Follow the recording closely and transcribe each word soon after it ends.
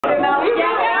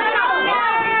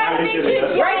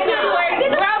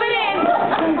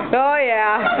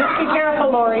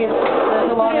stories.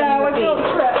 There's a lot of Yeah, you what's your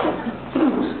trip?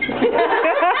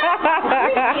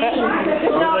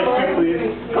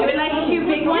 You would like two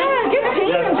big ones? Yeah, get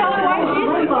Jane and tell her why she's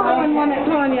the throwing one at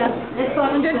Tanya.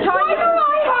 Why do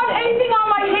I have anything on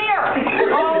my hair?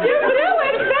 Oh, you do,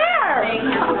 it's there.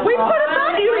 We put it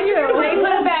on you. They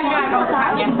put it back on. Oh,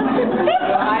 Tanya.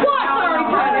 What? Sorry,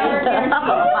 Tanya.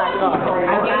 Oh, my God.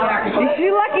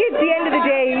 You're lucky it's the end of the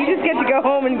day. You just get to go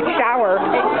home and shower.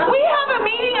 We have a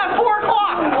meeting at 4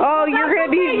 o'clock. Oh, you're going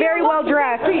to be very well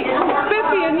dressed. 50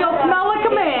 and you'll smell like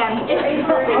a man.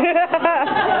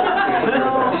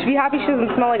 She'd be happy she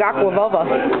doesn't smell like aqua vulva.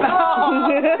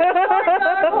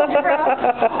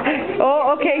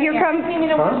 Oh, okay, here comes.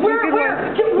 Where?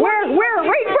 Where?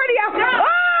 Right in front of you. Oh!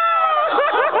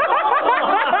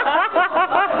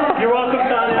 You're welcome,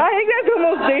 Tanya. I think that's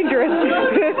almost dangerous.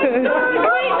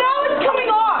 Wait, now it's coming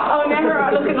off. Oh, never.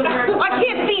 Look at the mirror. I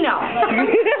can't see now.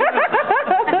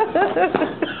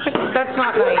 That's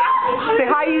not nice. Say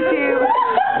hi, you two.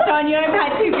 Tanya, I've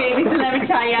had two babies, and let me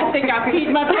tell you, I think I've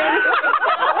peed my pants.